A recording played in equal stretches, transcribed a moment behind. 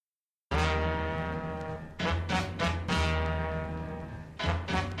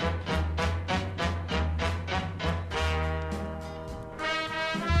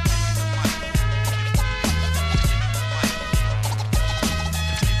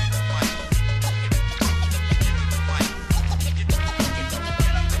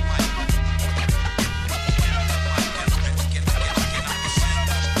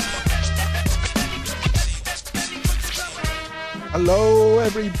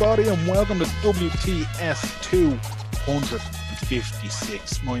everybody, and welcome to WTS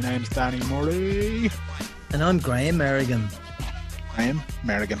 256. My name's Danny Murray. And I'm Graham Merrigan. Graham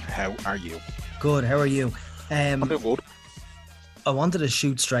Merrigan, how are you? Good, how are you? I'm doing good. I wanted to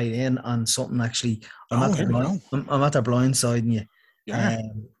shoot straight in on something, actually. I'm at the blindsiding you. Yeah.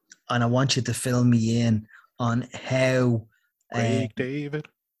 And I want you to fill me in on how... Craig David.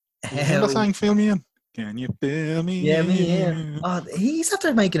 How the song Fill Me In? Can you fill me in? Me in. Oh, he's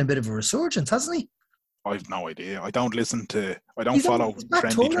after making a bit of a resurgence, hasn't he? I've no idea. I don't follow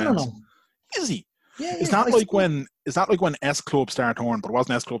trendy trends. Is he? Yeah. Is that like when S Club start touring, but it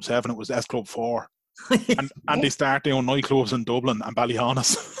wasn't S Club 7, it was S Club 4. and they start doing nightclubs in Dublin and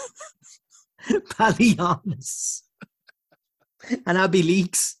Ballyhonus. Ballyhonus. And Abbey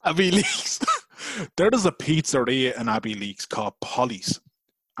Leaks. There is a pizzeria in Abbey Leaks called Polly's.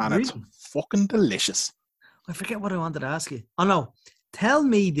 And really? It's fucking delicious. I forget what I wanted to ask you. Oh no, tell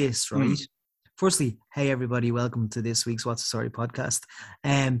me this, right? Firstly, hey everybody, welcome to this week's What's the Story podcast.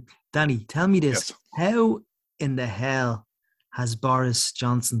 Danny, tell me this. Yes. How in the hell has Boris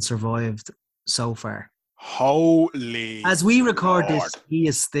Johnson survived so far? Holy As we record Lord. This, he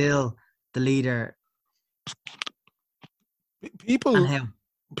is still the leader. People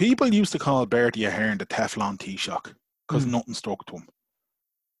used to call Bertie Ahern the Teflon Taoiseach because nothing stuck to him.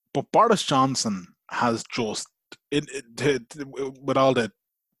 But Boris Johnson has just, with all the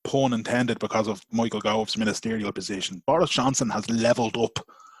pun intended because of Michael Gove's ministerial position, Boris Johnson has levelled up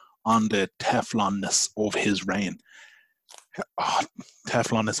on the Teflonness of his reign.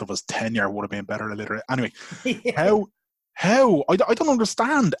 Teflonness of his tenure would have been better illiterate. Anyway, how I don't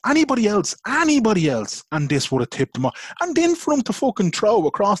understand anybody else, and this would have tipped him off. And then for him to fucking throw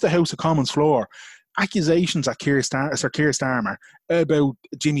across the House of Commons floor accusations at Keir Starmer about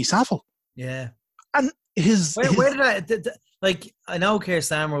Jimmy Savile. Yeah. And where did I know Keir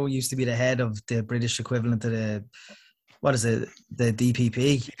Starmer used to be the head of the British equivalent to the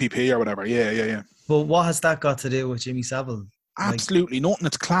DPP? DPP or whatever, yeah. But what has that got to do with Jimmy Savile? Absolutely nothing.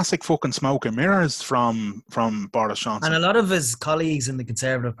 It's classic fucking smoke and mirrors from Boris Johnson. And a lot of his colleagues in the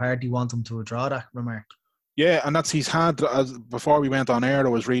Conservative Party want him to withdraw that remark. Yeah, and he's had, before we went on air, I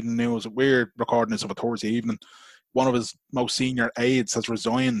was reading news, we're recording this of a Thursday evening, one of his most senior aides has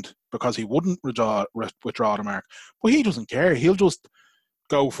resigned because he wouldn't withdraw the mark. But he doesn't care. He'll just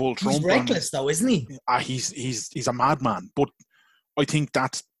go full Trump. He's reckless though, isn't he? He's a madman. But I think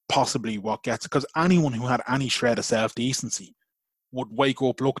that's possibly what gets, because anyone who had any shred of self-decency would wake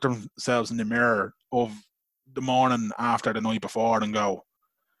up, look at themselves in the mirror of the morning after the night before and go,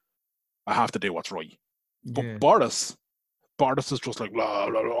 I have to do what's right. But yeah. Boris is just like,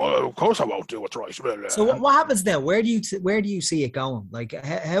 blah, blah, blah. Of course I won't do what's right. Blah, blah. So what happens now? Where do you see it going? Like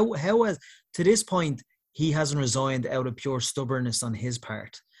how has, to this point, he hasn't resigned out of pure stubbornness on his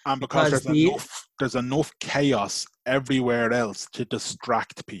part? And because there's enough chaos everywhere else to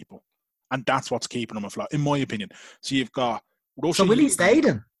distract people, and that's what's keeping him afloat, in my opinion. So you've got Russia. So will he stay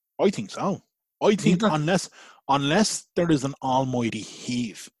then? I think so. I think unless there is an almighty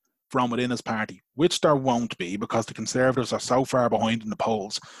heave from within his party, which there won't be because the Conservatives are so far behind in the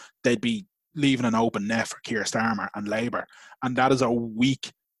polls, they'd be leaving an open net for Keir Starmer and Labour, and that is a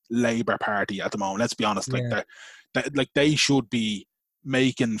weak Labour Party at the moment. Let's be honest, yeah. they should be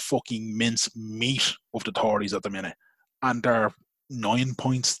making fucking mince meat of the Tories at the minute, and they're 9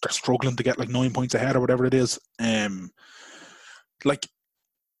 points. They're struggling to get 9 points ahead or whatever it is. Any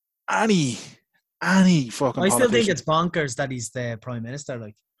fucking. I still think it's bonkers that he's the Prime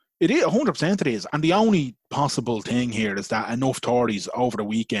Minister. It is 100%. It is, and the only possible thing here is that enough Tories over the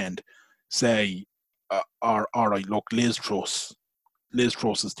weekend say, "All right, look, Liz Truss is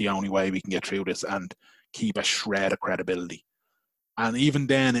the only way we can get through this and keep a shred of credibility." And even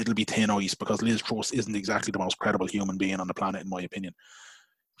then, it'll be thin ice because Liz Truss isn't exactly the most credible human being on the planet, in my opinion.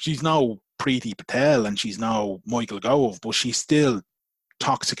 She's no Preeti Patel and she's no Michael Gove, but she's still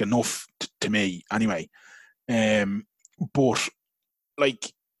toxic enough to me, anyway. But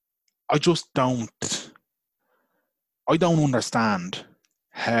I don't understand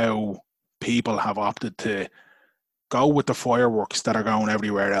how people have opted to go with the fireworks that are going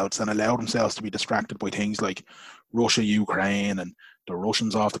everywhere else and allow themselves to be distracted by things like Russia, Ukraine, and the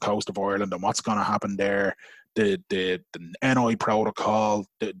Russians off the coast of Ireland and what's going to happen there, the NI protocol,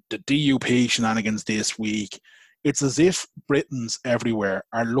 the DUP shenanigans this week. It's as if Britons everywhere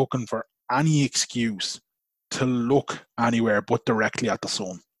are looking for any excuse to look anywhere but directly at the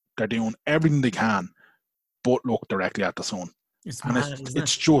sun. They're doing everything they can but look directly at the sun.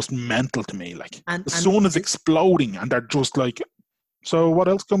 It's just mental to me. The sun is exploding and they're just like, so what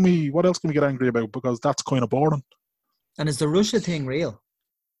else can we get angry about? Because that's kind of boring. And is the Russia thing real?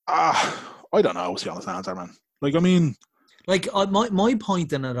 I don't know. What's the honest answer, man? Like, I mean, like my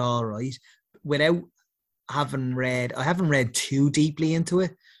point in it all, right? Without I haven't read too deeply into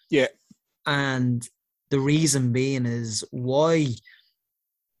it. Yeah. And the reason being is why,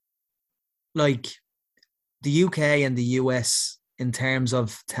 like, the UK and the US in terms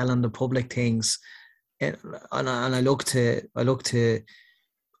of telling the public things, and I look to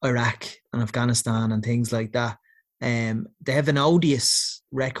Iraq and Afghanistan and things like that. They have an odious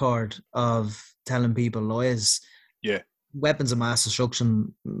record of telling people lies. Yeah. Weapons of mass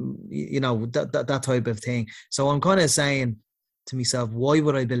destruction, that type of thing. So I'm kind of saying to myself, why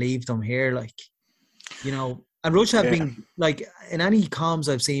would I believe them here? Like, and Russia have been, like, in any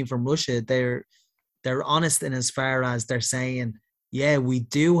comms I've seen from Russia, they're honest in as far as they're saying, yeah, we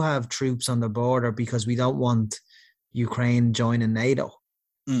do have troops on the border because we don't want Ukraine joining NATO.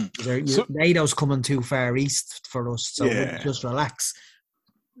 NATO's coming too far east for us, so we'll just relax.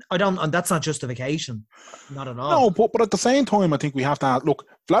 And that's not justification, not at all. No, but at the same time, I think we have to look.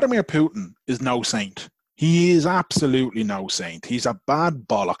 Vladimir Putin is no saint. He is absolutely no saint. He's a bad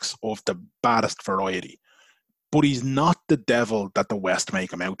bollocks of the baddest variety, but he's not the devil that the West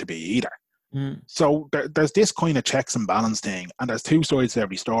make him out to be either. So there's this kind of checks and balance thing, and there's two sides to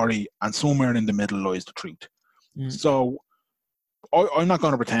every story, and somewhere in the middle lies the truth. So I'm not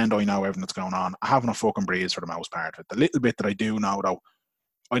going to pretend I know everything that's going on. I haven't a fucking breeze for the most part of it. The little bit that I do know, though,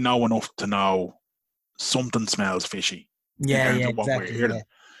 I know enough to know something smells fishy. Yeah, exactly. Yeah.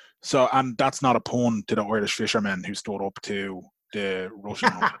 So, and that's not a pun to the Irish fishermen who stood up to the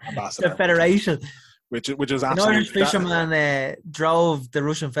Russian ambassador. The Federation. Which is absolutely... An Irish fisherman drove the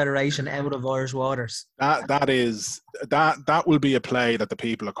Russian Federation out of Irish waters. That will be a play that the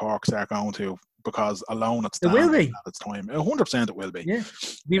people of Cork start going to, because alone it will be at its time. 100% it will be. Yeah,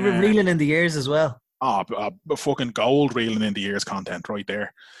 be reeling in the ears as well. Fucking gold reeling in the ears content right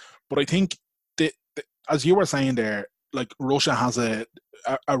there. But I think as you were saying there, like, Russia has a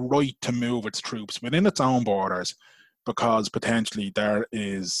right to move its troops within its own borders, because potentially there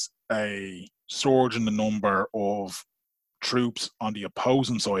is a surge in the number of troops on the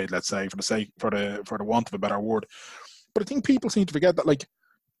opposing side, let's say, for the want of a better word. But I think people seem to forget that, like,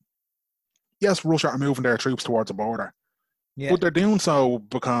 yes, Russia are moving their troops towards the border, but they're doing so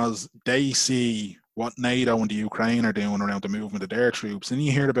because they see what NATO and the Ukraine are doing around the movement of their troops. And you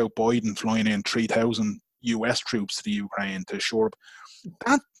hear about Biden flying in 3,000 US troops to the Ukraine to shore up.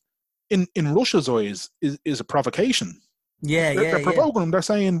 That, in Russia's eyes, is a provocation. They're provoking them. They're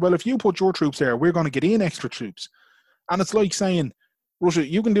saying, well, if you put your troops there, we're going to get in extra troops. And it's like saying, Russia,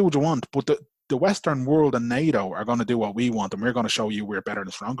 you can do what you want, but the Western world and NATO are going to do what we want, and we're going to show you we're better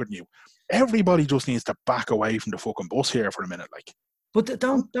and stronger than you. Everybody just needs to back away from the fucking bus here for a minute, like. But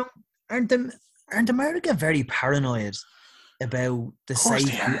aren't America very paranoid about the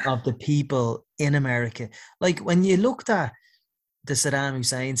safety of the people in America? Like, when you looked at the Saddam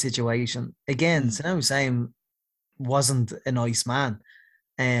Hussein situation, again, Saddam Hussein wasn't a nice man,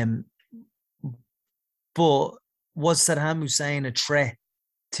 but was Saddam Hussein a threat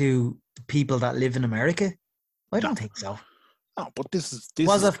to the people that live in America? I don't think so. No, but this was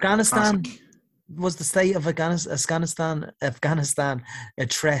is Afghanistan. Was the state of Afghanistan a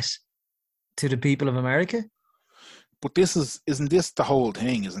threat to the people of America? But isn't this the whole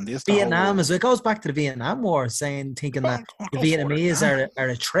thing? Isn't this the Vietnam? It goes back to the Vietnam War, thinking that the Vietnamese are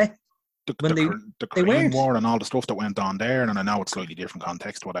a threat. The Korean War and all the stuff that went on there, and I know it's slightly different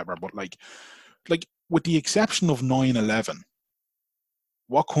context, whatever, but like with the exception of 9/11,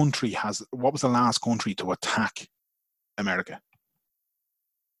 what was the last country to attack America?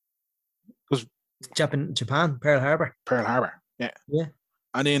 Because Japan, Pearl Harbor, yeah.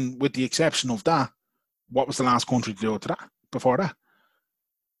 And then, with the exception of that, what was the last country to do it to that before that?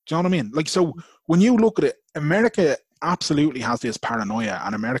 Do you know what I mean? Like, so when you look at it, America absolutely has this paranoia,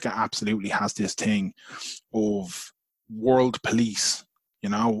 and America absolutely has this thing of world police,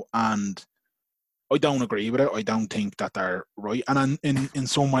 and I don't agree with it. I don't think that they're right. And in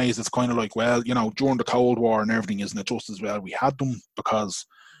some ways, it's kind of like, well, during the Cold War and everything, isn't it just as well we had them because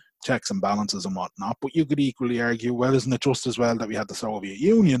checks and balances and whatnot? But you could equally argue, well, isn't it just as well that we had the Soviet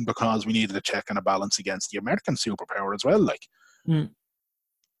Union because we needed a check and a balance against the American superpower as well? Like,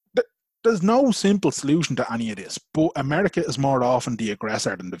 there's no simple solution to any of this, but America is more often the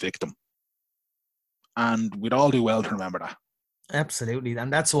aggressor than the victim. And we'd all do well to remember that. Absolutely.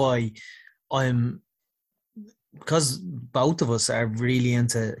 And that's why because both of us are really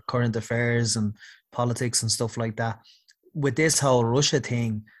into current affairs and politics and stuff like that, with this whole Russia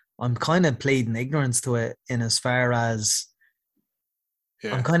thing, I'm kind of pleading ignorance to it, in as far as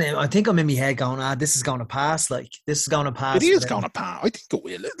I'm I think I'm in my head going, this is going to pass. Like, this is going to pass. It is going to pass. I think it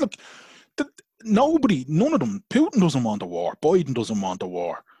will. Look, none of them, Putin doesn't want a war. Biden doesn't want a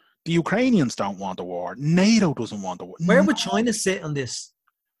war. The Ukrainians don't want a war. NATO doesn't want a war. Where would China sit on this?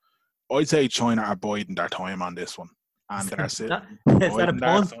 I'd say China are biding their time on this one. And they're sitting. Is that a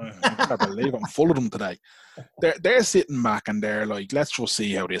pun? I believe I'm full of them today. They're sitting back and they're like, let's just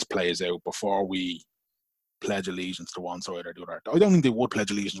see how this plays out before we pledge allegiance to one side or the other. I don't think they would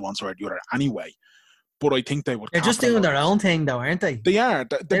pledge allegiance to one side or the other anyway. But I think they would. They're just doing their own thing, though, aren't they? They are.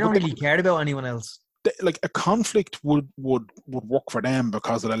 They don't really care about anyone else. Like a conflict would work for them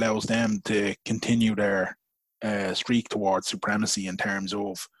because it allows them to continue their streak towards supremacy in terms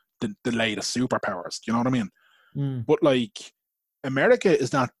of the latest superpowers. Do you know what I mean? But like, America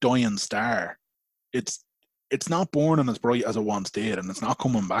is that dying star. It's not burning as bright as it once did, and it's not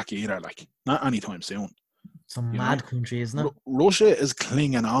coming back either. Like, not anytime soon. It's a mad country, isn't it? Russia is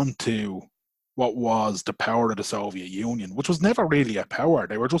clinging on to what was the power of the Soviet Union, which was never really a power.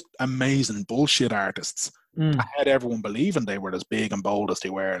 They were just amazing bullshit artists that had everyone believing they were as big and bold as they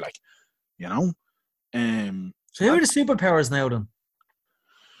were. Like, you know. So who are the superpowers now then?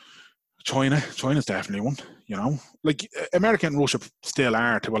 China's definitely one, you know. Like, America and Russia still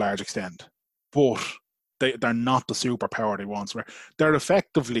are to a large extent, but they're not the superpower they once were. They're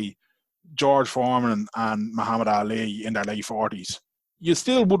effectively George Foreman and Muhammad Ali in their late 40s. You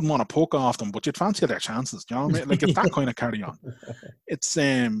still wouldn't want to poke off them, but you'd fancy their chances, do you know what I mean? Like, it's that kind of carry on. It's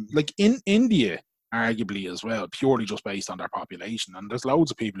like in India, arguably as well, purely just based on their population. And there's loads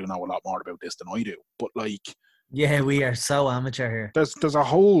of people who know a lot more about this than I do. But like, yeah, we are so amateur here. There's a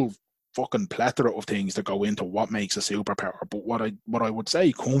whole fucking plethora of things that go into what makes a superpower. But what I would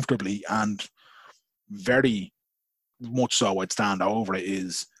say comfortably and very much so I'd stand over it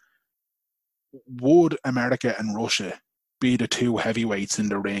is, would America and Russia be the two heavyweights in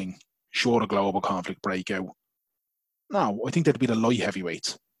the ring should a global conflict break out? No, I think they'd be the light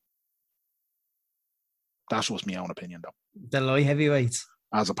heavyweights. That's just my own opinion, though. The light heavyweights?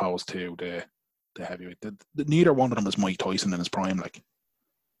 As opposed to the heavyweight. Neither one of them is Mike Tyson in his prime, like.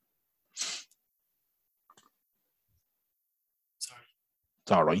 Sorry.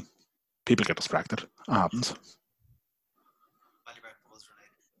 It's all right. People get distracted. It happens.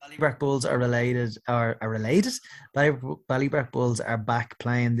 Ballybrack Bulls are related. Ballybrack Bulls are back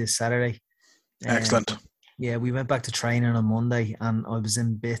playing this Saturday. Excellent. Yeah, we went back to training on Monday, and I was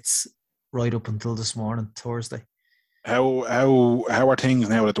in bits right up until this morning, Thursday. How are things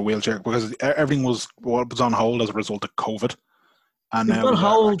now at the wheelchair? Because everything was on hold as a result of COVID. And it was on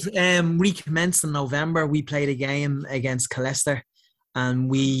hold. Recommenced in November. We played a game against Colester, and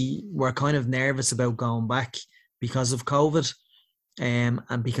we were kind of nervous about going back because of COVID. And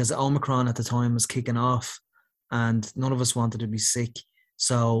because Omicron at the time was kicking off, and none of us wanted to be sick.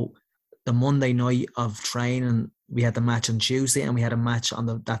 So the Monday night of training, we had the match on Tuesday, and we had a match on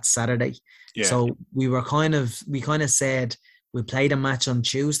that Saturday. Yeah. So we kind of said we'll play the match on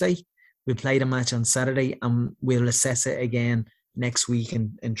Tuesday, we'll play the match on Saturday, and we'll assess it again next week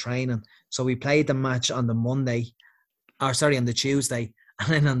in training. So we played the match on the on the Tuesday. And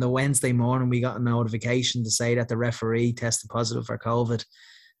then on the Wednesday morning, we got a notification to say that the referee tested positive for COVID.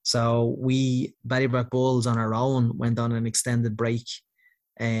 So we, Ballybrack Bulls on our own, went on an extended break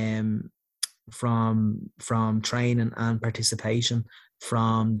from training and participation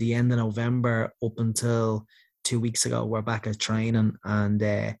from the end of November up until 2 weeks ago. We're back at training, and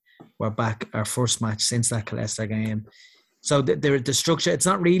we're back our first match since that Colester game. So the structure, it's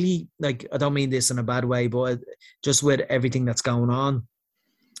not really, like, I don't mean this in a bad way, but just with everything that's going on,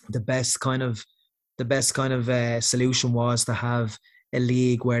 the best kind of solution was to have a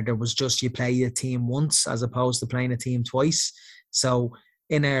league where there was just, you play a team once as opposed to playing a team twice. So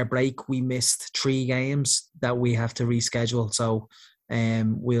in our break, we missed 3 games that we have to reschedule. So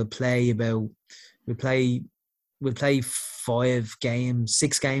we'll play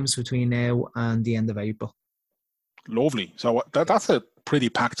 6 games between now and the end of April. Lovely. So that's a pretty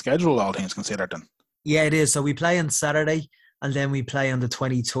packed schedule, all things considered, then. Yeah, it is. So we play on Saturday, and then we play on the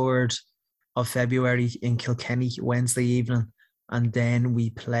 23rd of February in Kilkenny, Wednesday evening. And then we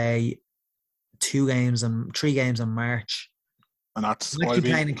play 3 games in March. And that's I'm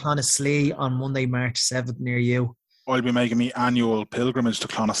actually playing in Clonaslee on Monday, March 7th, near you. I'll be making me annual pilgrimage to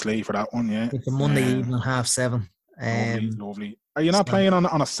Clonaslee for that one, yeah. It's a Monday evening, 7:30. Lovely. Are you not playing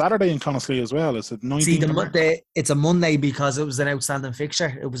on a Saturday in Clonaslee as well? Is it 19th? It's a Monday because it was an outstanding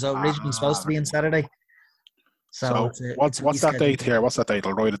fixture. It was originally supposed to be on Saturday. So what's that date here? What's that date?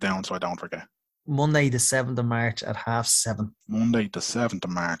 I'll write it down so I don't forget. Monday the 7th of March at 7:30. Monday the 7th of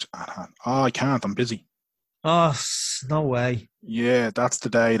March at I can't. I'm busy. Oh, no way. Yeah, that's the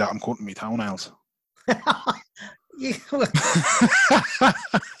day that I'm cutting my toenails. Yeah.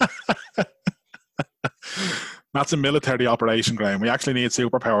 That's a military operation, Graham. We actually need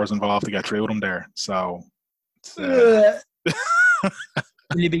superpowers involved to get through them there. So, Will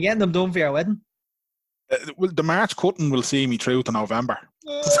you be getting them done for your wedding? well, the March cutting will see me through to November.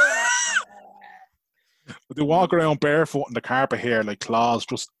 They walk around barefoot in the carpet here like claws,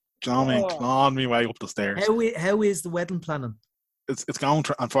 just, do you know what I mean, clawing me way up the stairs. How is the wedding planning? It's going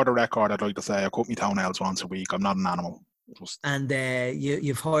to, and for the record, I'd like to say I cut my toenails once a week. I'm not an animal. And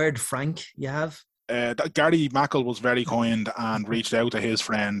you've hired Frank, you have? Gary Mackle was very kind and reached out to his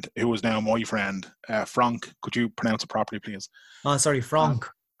friend, who is now my friend, Frank. Could you pronounce it properly, please? Oh, sorry, Frank.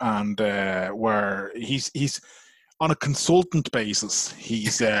 And where he's on a consultant basis,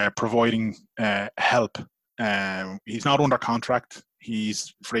 he's providing help. He's not under contract.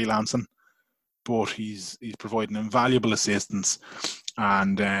 He's freelancing, but he's providing invaluable assistance.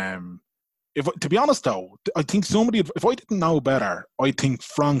 And to be honest, though, I think if I didn't know better, I think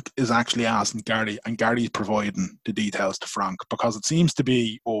Frank is actually asking Gary, and Gary's providing the details to Frank, because it seems to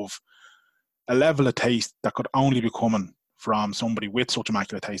be of a level of taste that could only be coming from somebody with such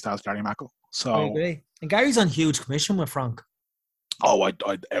immaculate taste as Gary Mackle. So I agree. And Gary's on huge commission with Frank. Oh, I'd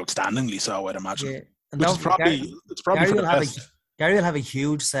outstandingly so, I'd imagine. Yeah. And it's probably Gary for the best. Gary will have a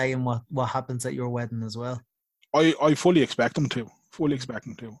huge say in what happens at your wedding as well. I fully expect him to.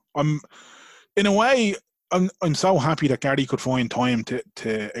 In a way, I'm so happy that Gary could find time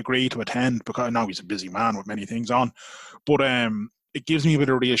to agree to attend, because I know he's a busy man with many things on. But it gives me a bit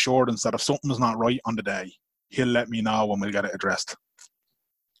of reassurance that if something is not right on the day, he'll let me know and we'll get it addressed.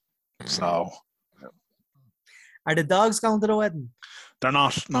 So, are the dogs going to the wedding? They're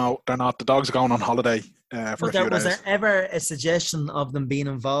not. No, they're not. The dogs are going on holiday for a few days. Was there ever a suggestion of them being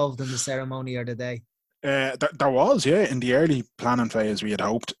involved in the ceremony or the day? There was, yeah. In the early planning phase, we had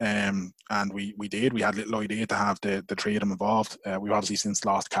hoped, and we did. We had a little idea to have the three of them involved. We've obviously since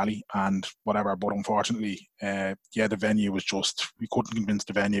lost Callie and whatever, but unfortunately, the venue was just, we couldn't convince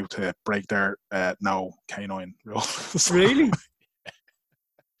the venue to break their no canine rule. So, really?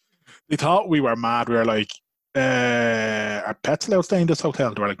 They thought we were mad. We were like, are pets allowed to stay in this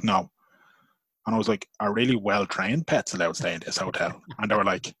hotel? They were like, no. And I was like, are really well-trained pets allowed to stay in this hotel? And they were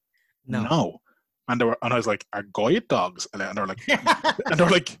like, no. And I was like, are guide dogs allowed? And they were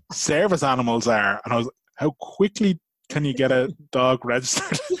like, service animals are. And I was like, how quickly can you get a dog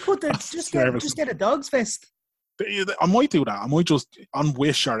registered? You could just get a dog's vest. I might do that. I might just, on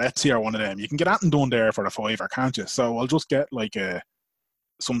Wish or Etsy or one of them, you can get that and done there for a $5, can't you? So I'll just get like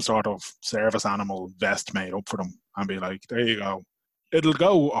some sort of service animal vest made up for them and be like, there you go. It'll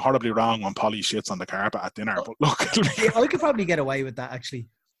go horribly wrong when Polly shits on the carpet at dinner, but look. I could probably get away with that, actually.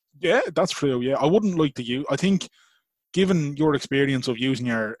 Yeah, that's true, yeah. I wouldn't like to use, I think, given your experience of using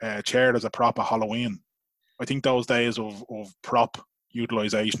your chair as a prop at Halloween, I think those days of prop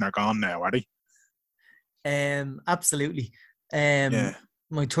utilisation are gone now, are they? Absolutely. Yeah.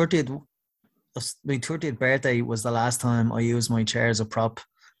 My 30th birthday was the last time I used my chair as a prop,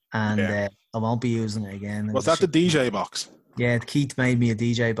 and I won't be using it again. Was that the DJ box? Yeah, Keith made me a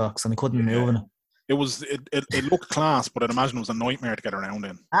DJ box and I couldn't move in it. It looked class, but I'd imagine it was a nightmare to get around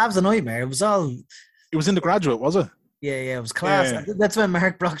in. That was a nightmare. It was in The Graduate, was it? Yeah, it was class. Yeah. That's when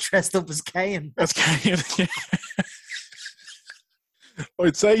Mark Brock dressed up as Cain. That's Cain, yeah.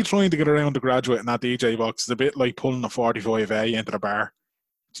 I'd say trying to get around The Graduate in that DJ box is a bit like pulling a 45A into the bar.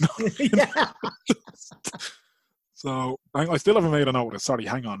 So, I still haven't made a note of it. Sorry,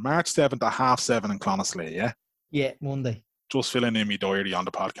 hang on. March 7th at 7:30 in Clonaslee, yeah? Yeah, Monday. Just filling in my diary on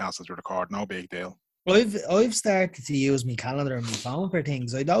the podcast as we record. No big deal. I've started to use my calendar and my phone for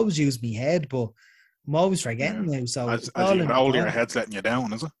things. I'd always use my head, but I'm always forgetting now. So as you get older, your head's letting you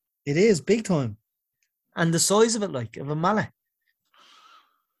down, is it? It is, big time. And the size of it, like, of a mallet.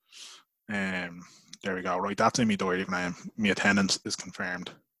 There we go. Right, that's in my diary now. My attendance is confirmed.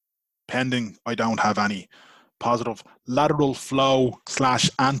 Pending, I don't have any positive lateral flow /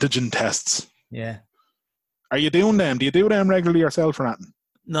 antigen tests. Yeah. Are you doing them? Do you do them regularly yourself or anything?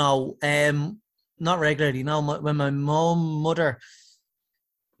 No, not regularly. No, when my mother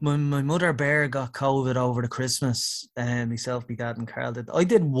bear got COVID over the Christmas, myself, my dad and Carl did. I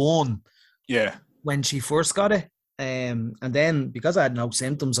did one. Yeah. When she first got it. And then because I had no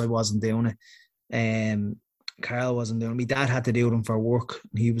symptoms, I wasn't doing it. Carl wasn't doing it. My dad had to do them for work.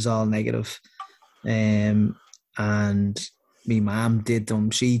 He was all negative. And my mum did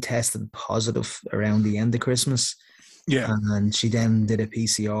them. She tested positive around the end of Christmas. Yeah. And she then did a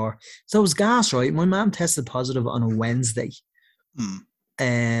PCR. So it was gas, right? My mum tested positive on a Wednesday.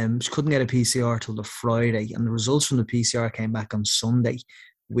 She couldn't get a PCR till the Friday, and the results from the PCR came back on Sunday,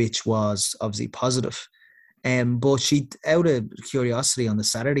 which was obviously positive. But she, out of curiosity, on the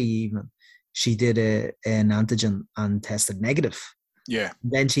Saturday evening, she did an antigen and tested negative. Yeah.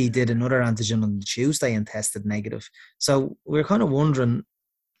 Then she did another antigen on the Tuesday and tested negative. So we're kind of wondering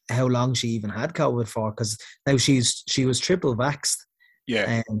how long she even had COVID for, because now she was triple vaxxed.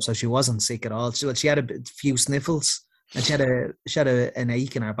 Yeah. So she wasn't sick at all. She had a few sniffles and she had an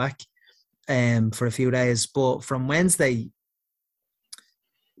ache in her back for a few days. But from Wednesday,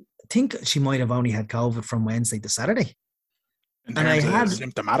 I think she might have only had COVID from Wednesday to Saturday. In terms of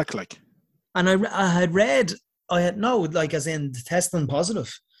symptomatic, like. And I had as in testing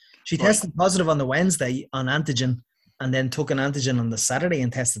positive. She tested positive on the Wednesday on antigen, and then took an antigen on the Saturday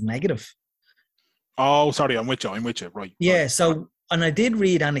and tested negative. Oh, sorry, I'm with you, right. Yeah, so, and I did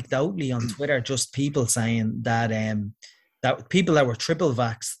read anecdotally on Twitter, just people saying that that people that were triple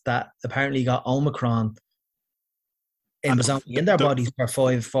vaxxed that apparently got Omicron, it was only in their bodies for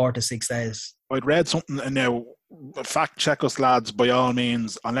 4 to 6 days. I'd read something, and now fact check us, lads, by all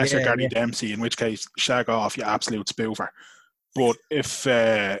means, unless you're Gary Dempsey, in which case shag off, you absolute spoofer. But if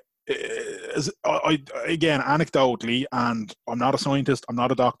again, anecdotally, and I'm not a scientist, I'm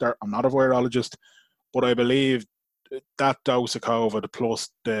not a doctor, I'm not a virologist, but I believe that dose of COVID plus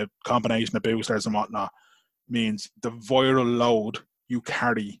the combination of boosters and whatnot means the viral load you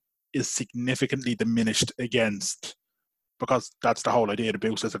carry is significantly diminished against, because that's the whole idea. The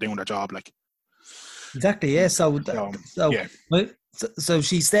boosters are doing their job, like. Exactly, yeah. So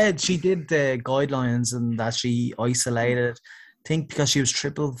she said she did the guidelines and that she isolated. I think because she was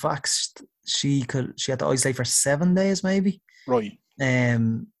triple vaxxed, she had to isolate for 7 days, maybe. Right.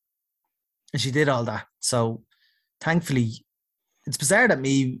 And she did all that. So thankfully, it's bizarre that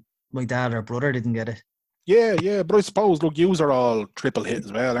my dad or brother didn't get it. Yeah, but I suppose, look, yous are all triple hit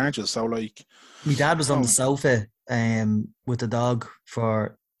as well, aren't you? So, like, my dad was on the sofa with the dog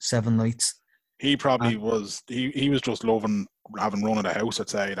for 7 nights. He probably was. He was just loving having run of the house, I'd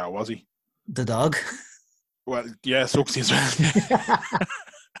say, that was he? The dog? Well, yeah, Suxy as well.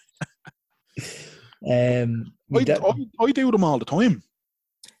 I do them all the time.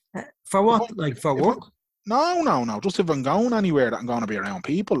 For what? Like for work? No. Just if I'm going anywhere that I'm going to be around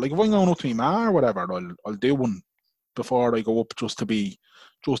people. Like if I'm going up to my ma or whatever, I'll do one before I go up, just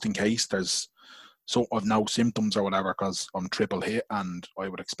in case there's sort of no symptoms or whatever, because I'm triple hit and I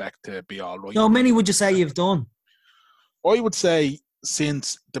would expect to be all right. How many would you say you've done? I would say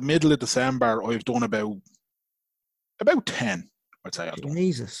since the middle of December, I've done about 10. I'd say I've done.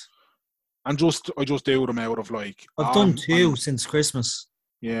 Jesus. And I just do them out of like. I've done 2 since Christmas.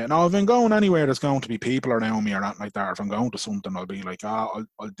 Yeah, no, if I'm going anywhere there's going to be people around me or anything like that, if I'm going to something, I'll be like, I'll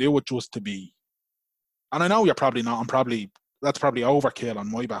do it just to be. And I know you're probably not. That's probably overkill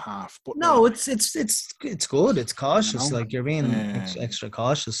on my behalf. But no, it's good. It's cautious. You know? Like you're being extra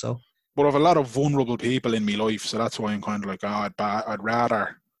cautious. So. But I have a lot of vulnerable people in my life, so that's why I'm kind of like, I'd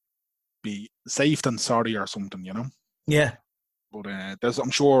rather be safe than sorry or something, you know. Yeah. But I'm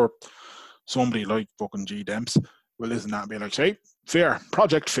sure somebody like fucking G Demps will listen to that and be like, "See,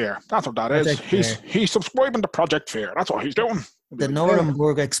 Project Fear. That's what that is. He's subscribing to Project Fear. That's what he's doing." The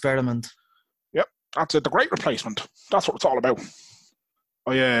Nuremberg experiment. Yep, that's it. The Great Replacement. That's what it's all about.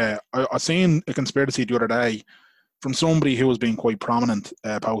 I seen a conspiracy the other day from somebody who was being quite prominent,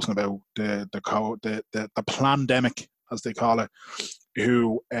 posting about the pandemic, as they call it,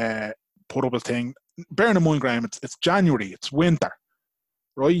 who put up a thing. Bearing in mind, Graham, it's January, it's winter,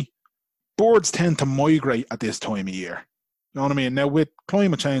 right? Birds tend to migrate at this time of year. You know what I mean? Now, with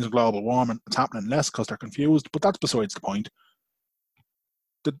climate change and global warming, it's happening less because they're confused, but that's besides the point.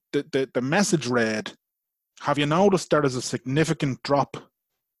 The message read, have you noticed there is a significant drop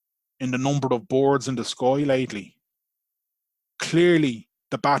in the number of birds in the sky lately? Clearly,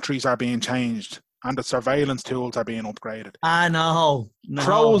 the batteries are being changed and the surveillance tools are being upgraded. No.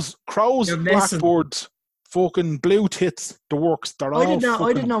 Crows, blackbirds, fucking blue tits, the works. I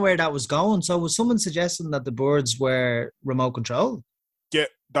didn't know where that was going. So was someone suggesting that the birds were remote control? Yeah,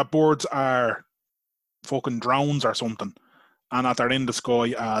 that birds are fucking drones or something, and that they're in the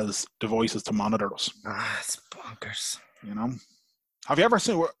sky as devices to monitor us. It's bonkers. You know? Have you ever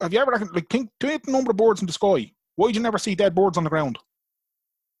think the number of birds in the sky? Why did you never see dead birds on the ground?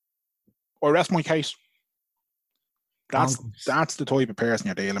 Or rest my case. That's the type of person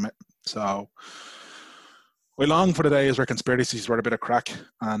you're dealing with. So we long for the days where conspiracies were a bit of crack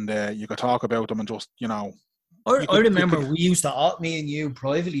and you could talk about them and just, you know. I remember me and you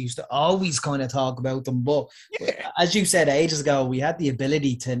privately used to always kind of talk about them. But as you said ages ago, we had the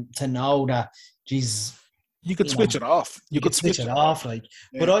ability to know that, geez, You could switch it off. You could switch it off, like.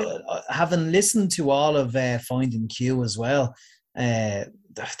 Yeah. But I having listened to all of Finding Q as well, that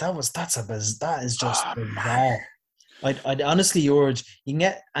is just bizarre. I'd honestly urge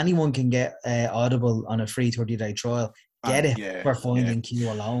anyone can get Audible on a free 30-day trial. Get it for Finding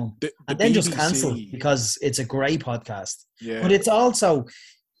Q alone, and then BBC, just cancel, because it's a great podcast. Yeah. But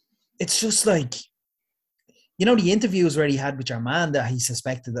it's just like, you know, the interviews where he had with your man that he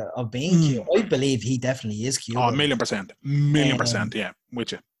suspected of being Q. I believe he definitely is Q. Oh, 1,000,000%. Yeah,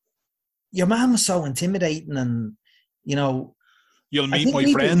 with you. Your man was so intimidating, and you know, you'll meet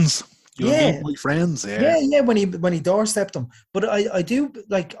my friends. Meet my friends. Yeah. When he doorstepped them. But I do,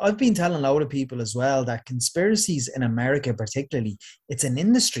 like, I've been telling a lot of people as well that conspiracies in America, particularly, it's an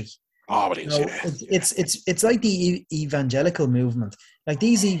industry. Oh, it is. You know, it's like the evangelical movement. Like,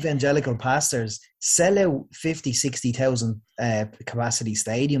 these evangelical pastors sell out 50, 60,000 capacity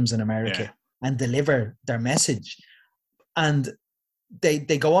stadiums in America and deliver their message. And they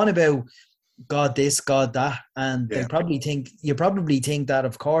go on about God this, God that, and they probably think that,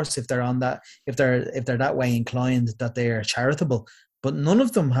 of course, if they're that way inclined, that they are charitable. But none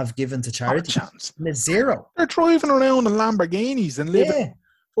of them have given to charity. It's zero. They're driving around in Lamborghinis and living.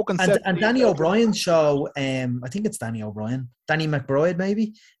 And Danny O'Brien's show, I think it's Danny O'Brien, Danny McBride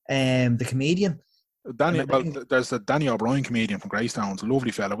maybe, the comedian. There's a Danny O'Brien comedian from Greystown. It's a lovely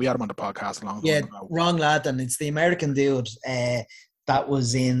fella. We had him on the podcast a long time ago. Wrong lad, and it's the American dude that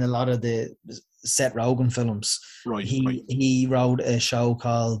was in a lot of the Seth Rogen films. Right. He wrote a show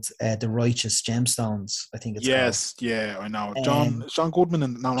called The Righteous Gemstones, I think it's called. Yes, yeah, I know. John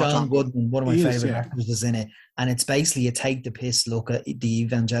Goodman John Goodman, one of my favourite actors, is in it. And it's basically a take the piss look at the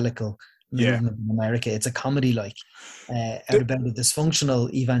evangelical movement in America. It's a comedy, like, about a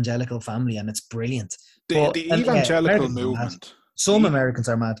dysfunctional evangelical family, and it's brilliant. The evangelical movement. Some Americans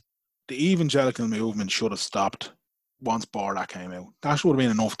are mad. The evangelical movement should have stopped once Borat came out. That should have been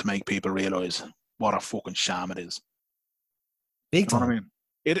enough to make people realise what a fucking sham it is. Big time. You know what I mean?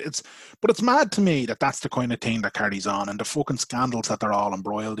 But it's mad to me that that's the kind of thing that carries on, and the fucking scandals that they're all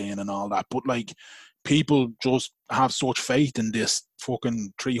embroiled in and all that. But, like, people just have such faith in this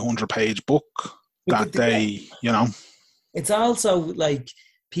fucking 300-page book that they, you know. It's also like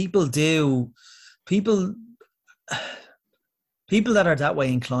people that are that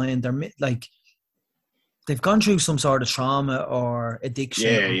way inclined, they're like, they've gone through some sort of trauma or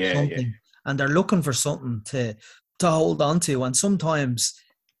addiction or something, and they're looking for something to hold on to. And sometimes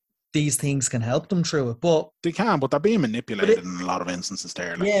these things can help them through it, but they can. But they're being manipulated in a lot of instances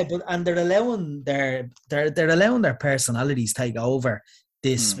there. Like. Yeah, and they're allowing their personalities take over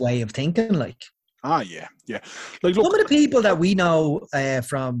this way of thinking. Like, yeah. Like, look, some of the people that we know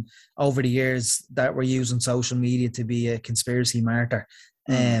from over the years that were using social media to be a conspiracy martyr,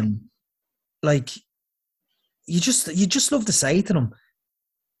 like. You just love to say to them,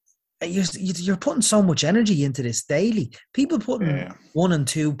 you're putting so much energy into this daily. People putting 1 and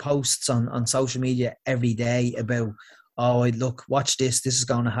 2 posts on social media every day about, watch this is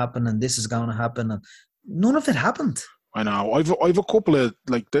going to happen and this is going to happen, and none of it happened. I know. I've a couple of,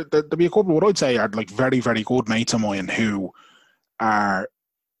 like, there'll be a couple of what I'd say are, like, very, very good mates of mine who are,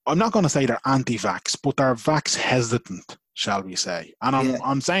 I'm not going to say they're anti-vax, but they're vax hesitant, shall we say. And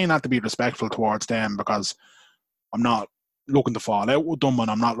I'm saying that to be respectful towards them, because I'm not looking to fall out with them,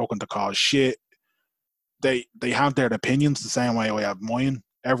 and I'm not looking to cause shit. They have their opinions the same way I have mine.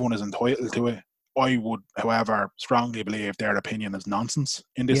 Everyone is entitled to it. I would, however, strongly believe their opinion is nonsense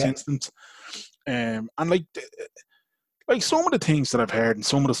in this instance. And like some of the things that I've heard and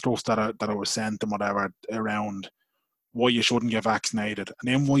some of the stuff that I was sent and whatever around why you shouldn't get vaccinated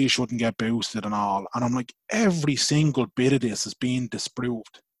and then why you shouldn't get boosted and all. And I'm like, every single bit of this is being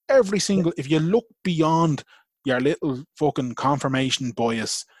disproved. Every single, if you look beyond your little fucking confirmation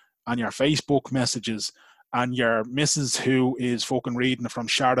bias and your Facebook messages and your missus who is fucking reading from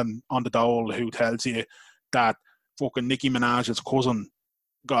Sharon on the Dole, who tells you that fucking Nicki Minaj's cousin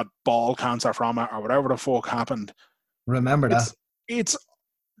got ball cancer from it or whatever the fuck happened. Remember that. It's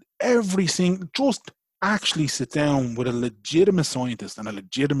everything. Just actually sit down with a legitimate scientist and a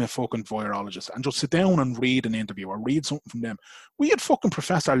legitimate fucking virologist and just sit down and read an interview or read something from them. We had fucking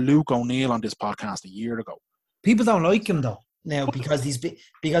Professor Luke O'Neill on this podcast a year ago. People don't like him though now because he's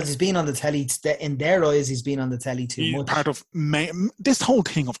been on the telly. In their eyes, he's been on the telly too much. Part of this whole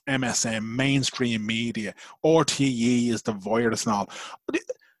thing of MSM, mainstream media, RTE is the virus and all.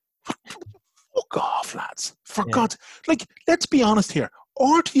 Fuck off, lads! For God, like, let's be honest here.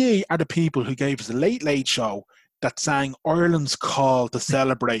 RTE are the people who gave us a Late Show that sang Ireland's call to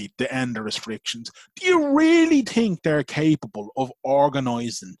celebrate the end of restrictions. Do you really think they're capable of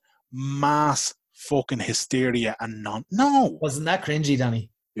organising mass fucking hysteria and no. Wasn't that cringy, Danny?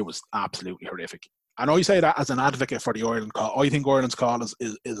 It was absolutely horrific. And I say that as an advocate for the Ireland call. I think Ireland's call is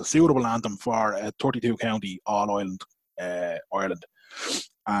a suitable anthem for a 32 county all Ireland Ireland.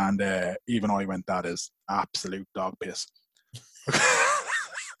 And even I went, that is absolute dog piss.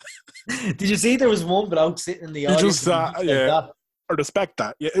 Did you see there was one bloke sitting in the audience? I respect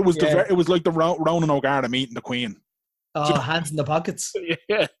that. Yeah, it was it was like the Ronan O'Gara meeting the Queen. Oh, hands in the pockets.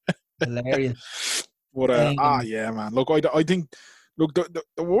 Yeah, hilarious. But yeah, man. Look, I think the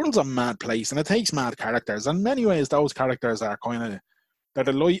world's a mad place, and it takes mad characters. And in many ways, those characters are kind of they're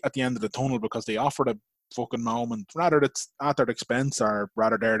the light at the end of the tunnel because they offer the fucking moment, rather it's at their expense or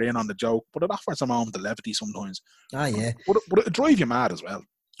rather they're in on the joke, but it offers a moment of levity sometimes. Yeah. But it drive you mad as well.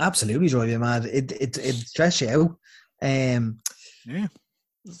 Absolutely drive you mad. It stress you out. Yeah.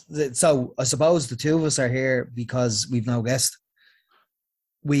 So I suppose the two of us are here because we've no guest.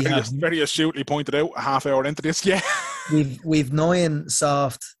 We have very astutely pointed out a half hour into this. Yeah. We've 9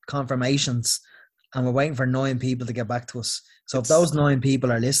 soft confirmations, and we're waiting for 9 people to get back to us. So if those 9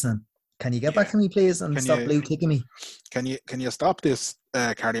 people are listening, can you get back to me, please, and stop blue ticking me? Can you stop this,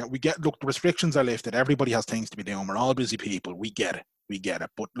 Cardi? The restrictions are lifted. Everybody has things to be doing. We're all busy people. We get it.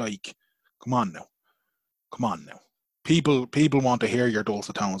 But like, come on now. People want to hear your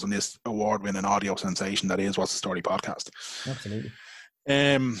dulcet tones on this award-winning audio sensation that is What's the Story podcast. Absolutely.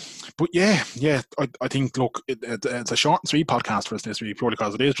 But yeah, I think look, it's a short and sweet podcast for us this week purely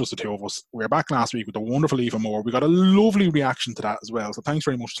because it is just the two of us. We were back last week with the wonderful Eva Moore. We got a lovely reaction to that as well. So thanks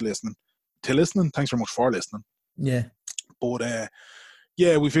very much for listening. Thanks very much for listening. Yeah. But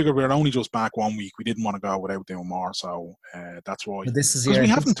yeah, we figured we were only just back 1 week. We didn't want to go without doing more, so that's why. But this is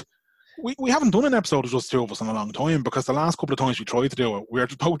we haven't done an episode of just two of us in a long time because the last couple of times we tried to do it, we were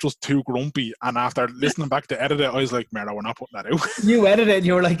both just too grumpy. And after listening back to edit it, I was like, Mero, we're not putting that out. You edited it and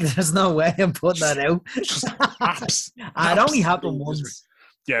you were like, there's no way I'm putting that out. Just it only happened once.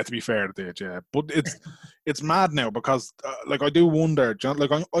 Yeah, to be fair, it did, yeah. But it's mad now because, like, I do wonder,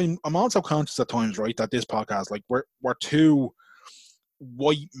 like, I'm also conscious at times, right, that this podcast, like, we're two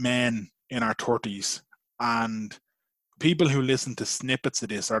white men in our 30s, and people who listen to snippets of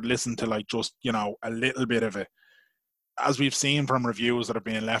this or listen to, like, just, you know, a little bit of it, as we've seen from reviews that are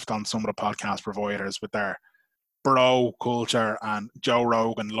being left on some of the podcast providers with their bro culture and Joe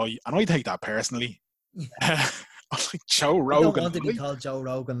Rogan light, and I take that personally. I'm like, Joe Rogan. I don't want to be called Joe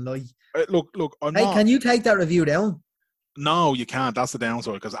Rogan light. Look, I'm not. Can you take that review down? No, you can't. That's the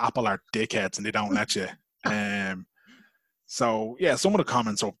downside because Apple are dickheads and they don't let you. So yeah, some of the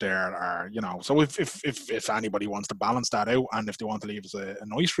comments up there are, you know, so if anybody wants to balance that out and if they want to leave us a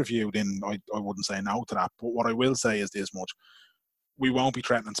nice review, then I wouldn't say no to that. But what I will say is this much: we won't be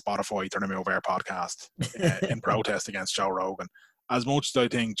threatening Spotify to remove our podcast in protest against Joe Rogan. As much as I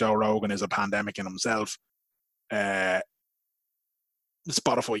think Joe Rogan is a pandemic in himself,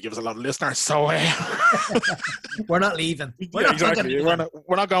 Spotify gives a lot of listeners, so we're not leaving. Exactly.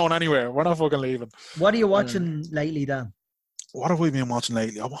 We're not going anywhere. We're not fucking leaving. What are you watching lately, Dan? What have we been watching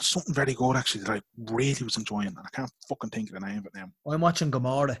lately? I watched something very good actually that I really was enjoying, and I can't fucking think of the name of it now. I'm watching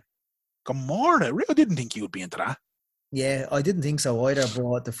Gomorrah. Gomorrah? I didn't think you'd be into that. Yeah, I didn't think so either.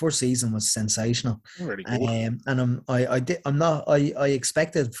 But the first season was sensational. Really good. And I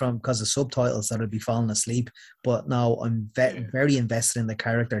expected from because of subtitles that I'd be falling asleep, but no, I'm very invested in the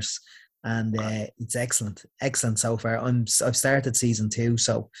characters, and it's excellent so far. I've started season 2,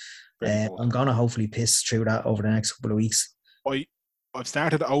 so I'm gonna hopefully piss through that over the next couple of weeks. I've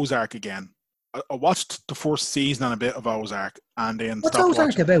started Ozark again. I watched the first season and a bit of Ozark, and then what's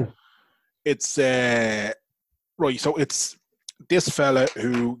Ozark about? It's right, so it's this fella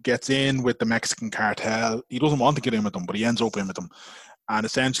who gets in with the Mexican cartel. He doesn't want to get in with them, but he ends up in with them. And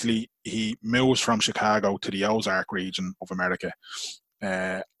essentially, he moves from Chicago to the Ozark region of America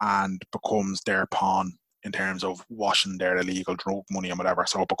and becomes their pawn in terms of washing their illegal drug money and whatever.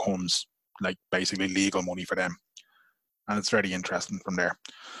 So it becomes like basically legal money for them. And it's very interesting from there.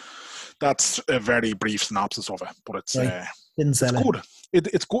 That's a very brief synopsis of it, but it's good.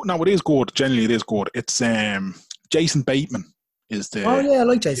 It's good. No, it is good. Generally, it is good. It's Jason Bateman is the. Oh yeah, I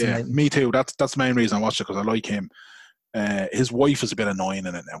like Jason Bateman. Me too. That's the main reason I watched it, because I like him. His wife is a bit annoying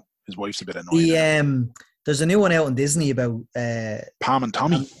in it now. There's a new one out on Disney about Pam and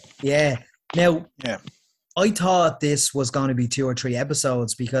Tommy. Now, I thought this was going to be 2 or 3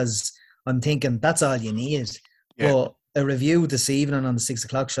 episodes because I'm thinking that's all you need. Yeah. But a review this evening on the 6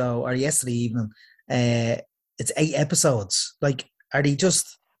 o'clock show, or yesterday evening, it's 8 episodes. Like, are they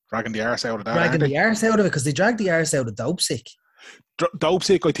just dragging the arse out of that? Dragging the arse out of it, because they dragged the arse out of Dopesick.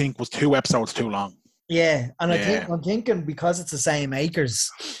 Dopesick, I think, was 2 episodes too long. Yeah, and I'm thinking because it's the same makers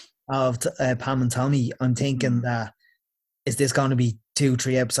of Pam and Tommy, I'm thinking that is this going to be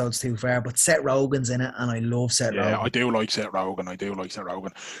 2-3 episodes too far? But Seth Rogen's in it, and I love Seth Rogen. Yeah, I do like Seth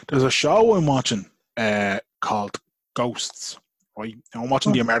Rogen. There's a show I'm watching called Ghosts. Right, I'm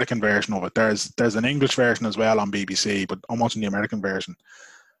watching the American version of it. There's an English version as well on BBC, but I'm watching the American version,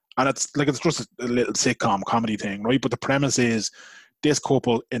 and it's just a little sitcom comedy thing, right? But the premise is this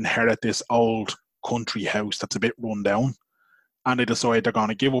couple inherit this old country house that's a bit run down, and they decide they're going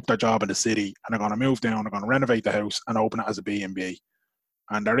to give up their job in the city and they're going to move down. They're going to renovate the house and open it as a B&B.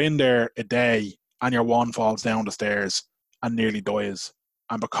 And they're in there a day, and your one falls down the stairs and nearly dies.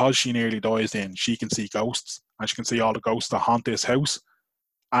 And because she nearly dies, then she can see ghosts, and she can see all the ghosts that haunt this house.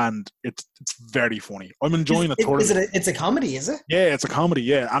 And it's very funny. I'm enjoying it. It's a comedy, is it? Yeah, it's a comedy.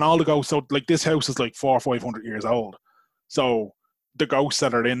 Yeah, and all the ghosts. So like this house is like 400 or 500 years old. So the ghosts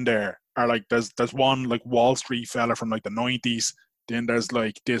that are in there are like there's one like Wall Street fella from like the 90s. Then there's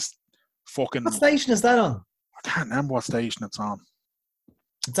like this fucking. What station is that on? I can't remember what station it's on.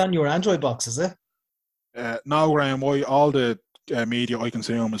 It's on your Android box, is it? No, Graham. All the media I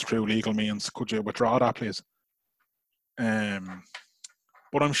consume is through legal means. Could you withdraw that, please?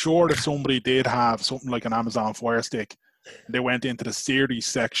 But I'm sure that somebody did have something like an Amazon Fire Stick. They went into the series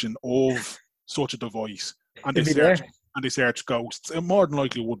section of such a device, and they searched ghosts. It more than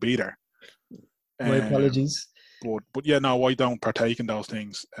likely would be there. My apologies. But yeah, no, I don't partake in those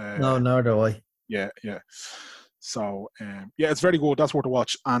things. No, nor do I. Yeah. So yeah, it's very good. That's worth a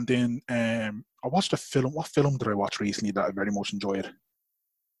watch. And then I watched a film. What film did I watch recently that I very much enjoyed?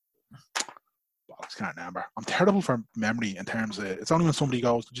 I can't remember. I'm terrible for memory in terms of it's only when somebody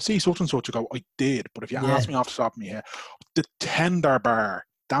goes, "Did you see such and such?" I go, "I did." But if you ask me off the top of my head, The Tender Bar.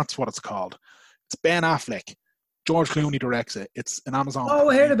 That's what it's called. It's Ben Affleck. George Clooney directs it. It's an Amazon. Oh,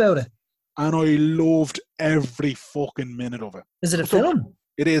 I heard about it. And I loved every fucking minute of it. Is it a film?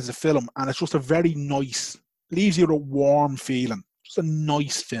 It is a film, and it's just a very nice, leaves you with a warm feeling. Just a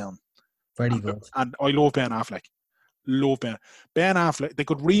nice film. Very good. And I love Ben Affleck. Ben Affleck. They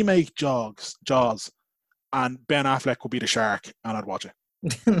could remake Jaws, and Ben Affleck could be the shark, and I'd watch it.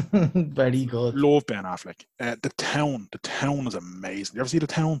 Very good. Love Ben Affleck. The Town is amazing. You ever see The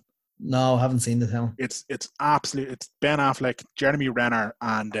Town? No, I haven't seen The Town. It's absolute. It's Ben Affleck, Jeremy Renner,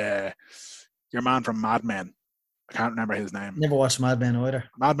 and your man from Mad Men. I can't remember his name. Never watched Mad Men either.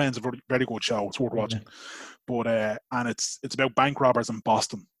 Mad Men's a very, very good show. It's worth watching. But and it's about bank robbers in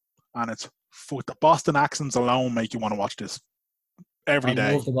Boston, and it's the Boston accents alone make you want to watch this every day.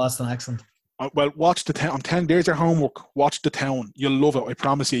 I love the Boston accent. Well, watch The Town. I'm telling you, there's your homework. Watch The Town. You'll love it. I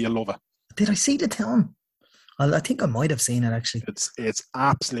promise you'll love it. Did I see The Town? I think I might have seen it actually. It's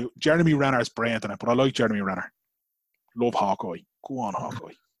absolute. Jeremy Renner is brilliant in it, but I like Jeremy Renner. Love Hawkeye. Go on,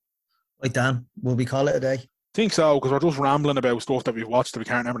 Hawkeye. Right, Dan, will we call it a day? Think so, because we're just rambling about stuff that we've watched that we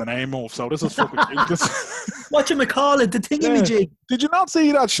can't remember the name of. So this is fucking ridiculous. Whatchamacallit, the thingamajig. Did you not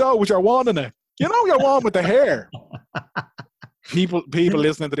see that show with your wand in it? You know your wand with the hair. People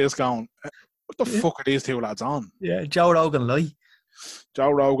listening to this going, what the fuck are these two lads on? Yeah, Joe Rogan lie.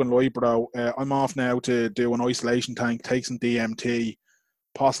 Joe Rogan lie, bro. I'm off now to do an isolation tank, take some DMT,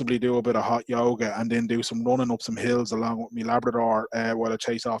 possibly do a bit of hot yoga, and then do some running up some hills along with me Labrador while I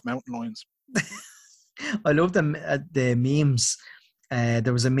chase off mountain lions. I love the memes.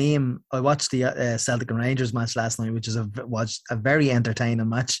 There was a meme. I watched the Celtic and Rangers match last night, which is a very entertaining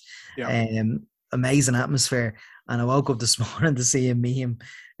match. Yeah. Amazing atmosphere. And I woke up this morning to see a meme,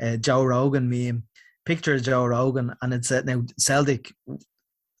 Joe Rogan meme. Picture of Joe Rogan, and it said now Celtic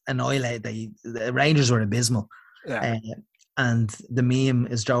annihilated. The Rangers were abysmal. Yeah. And the meme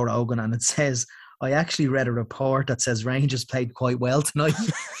is Joe Rogan, and it says, I actually read a report that says Rangers played quite well tonight.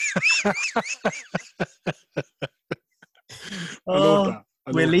 We'll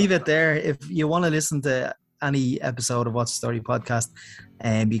leave it there. If you want to listen to any episode of What's the Story podcast,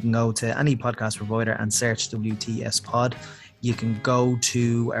 you can go to any podcast provider and search WTS Pod. You can go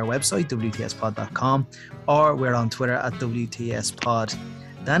to our website, WTSpod.com, or we're on Twitter at WTS Pod.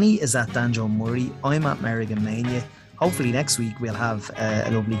 Danny is at Danjo Murray. I'm at Merrigan Mania. Hopefully next week we'll have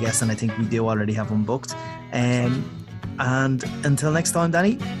a lovely guest, and I think we do already have one booked. And until next time,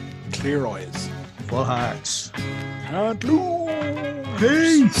 Danny. Clear eyes. Full hearts. Can't lose.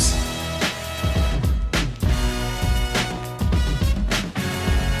 Peace.